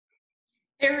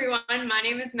Hey everyone, my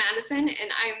name is Madison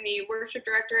and I'm the worship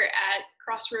director at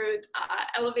Crossroads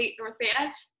Elevate North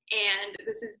Fayette. And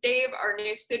this is Dave, our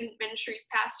new student ministries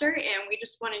pastor, and we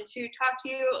just wanted to talk to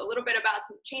you a little bit about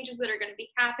some changes that are going to be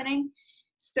happening.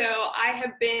 So I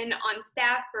have been on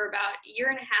staff for about a year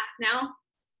and a half now,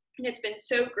 and it's been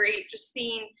so great just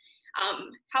seeing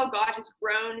how God has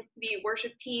grown the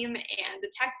worship team and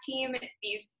the tech team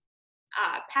these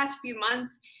past few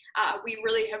months. We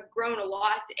really have grown a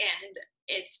lot, and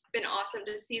it's been awesome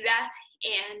to see that.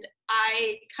 And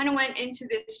I kind of went into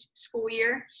this school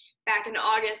year back in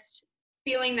August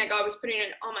feeling that God was putting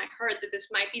it on my heart that this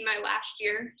might be my last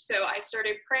year. So I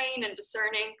started praying and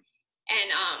discerning,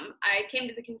 and I came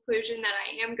to the conclusion that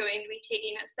I am going to be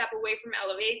taking a step away from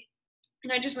Elevate.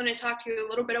 And I just want to talk to you a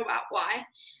little bit about why.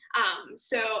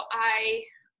 So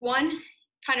one,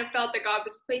 kind of felt that God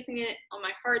was placing it on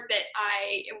my heart that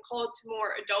I am called to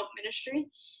more adult ministry.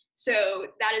 So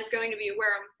that is going to be where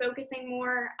I'm focusing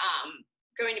more,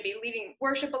 going to be leading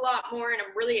worship a lot more, and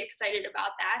I'm really excited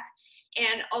about that.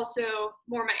 And also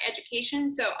more my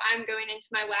education. So I'm going into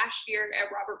my last year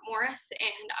at Robert Morris,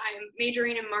 and I'm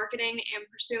majoring in marketing and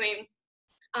pursuing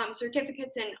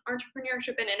certificates in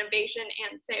entrepreneurship and innovation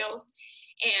and sales.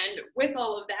 And with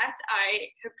all of that, I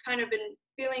have kind of been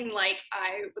feeling like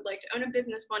I would like to own a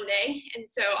business one day. And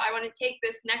so I want to take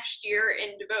this next year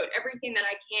and devote everything that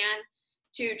I can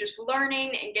to just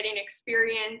learning and getting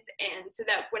experience. And so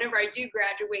that whenever I do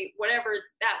graduate, whatever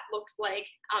that looks like,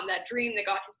 that dream that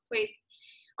God has placed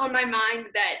on my mind,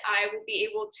 that I will be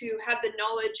able to have the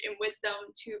knowledge and wisdom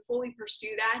to fully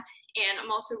pursue that. And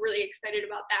I'm also really excited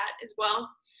about that as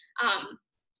well.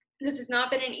 This has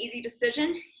not been an easy decision,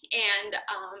 and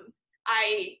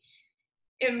I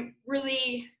am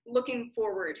really looking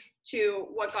forward to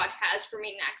what God has for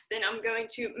me next. And I'm going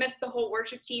to miss the whole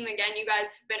worship team. Again, you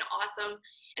guys have been awesome,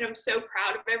 and I'm so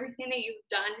proud of everything that you've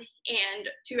done. And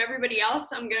to everybody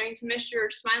else, I'm going to miss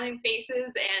your smiling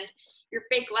faces and your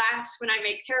fake laughs when I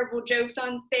make terrible jokes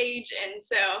on stage. And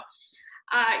so,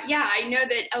 yeah, I know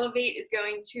that Elevate is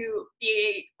going to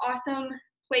be an awesome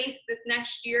place this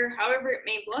next year, however it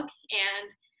may look, and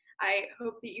I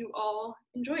hope that you all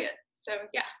enjoy it. So,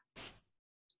 yeah.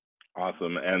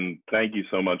 Awesome. And thank you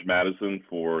so much, Madison,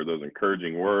 for those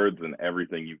encouraging words and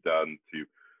everything you've done to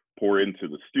pour into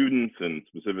the students and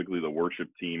specifically the worship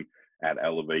team at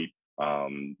Elevate.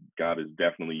 God has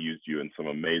definitely used you in some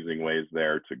amazing ways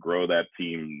there to grow that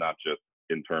team, not just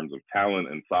in terms of talent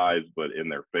and size, but in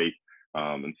their faith.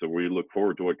 And so we look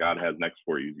forward to what God has next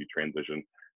for you as you transition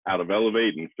out of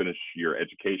Elevate and finish your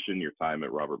education, your time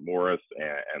at Robert Morris,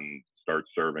 and start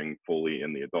serving fully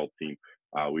in the adult team.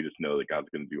 We just know that God's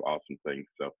going to do awesome things.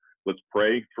 So let's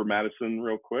pray for Madison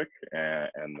real quick, and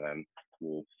then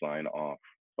we'll sign off.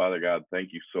 Father God, thank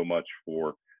you so much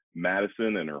for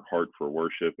Madison and her heart for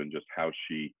worship, and just how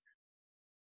she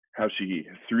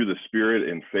through the Spirit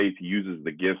and faith uses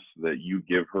the gifts that you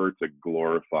give her to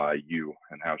glorify you,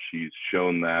 and how she's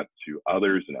shown that to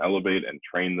others and Elevate and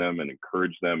train them and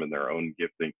encourage them in their own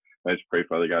gifting. I just pray,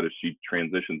 Father God, as she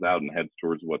transitions out and heads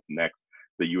towards what's next,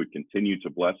 that you would continue to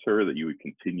bless her, that you would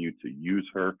continue to use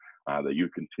her, that you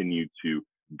would continue to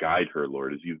guide her,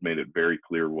 Lord, as you've made it very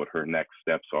clear what her next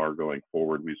steps are going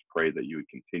forward. We just pray that you would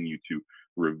continue to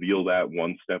reveal that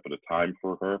one step at a time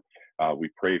for her. We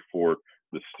pray for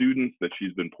the students that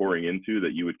she's been pouring into,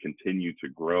 that you would continue to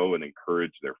grow and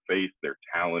encourage their faith, their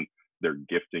talent, their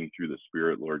gifting through the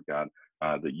Spirit, Lord God,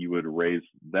 that you would raise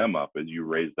them up as you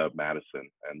raised up Madison.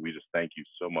 And we just thank you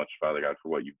so much, Father God, for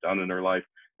what you've done in her life,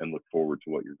 and look forward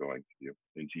to what you're going to do.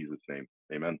 In Jesus' name,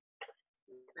 amen.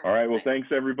 All right, well, thanks,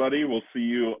 everybody. We'll see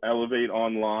you Elevate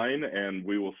online, and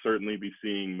we will certainly be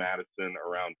seeing Madison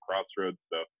around Crossroads.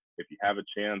 So if you have a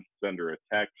chance, send her a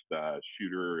text,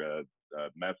 shoot her a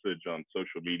message on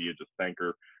social media. Just thank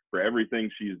her for everything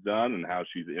she's done and how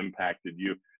she's impacted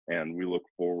you. And we look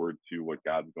forward to what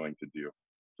God's going to do.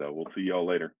 So we'll see you all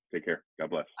later. Take care.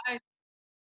 God bless. Bye.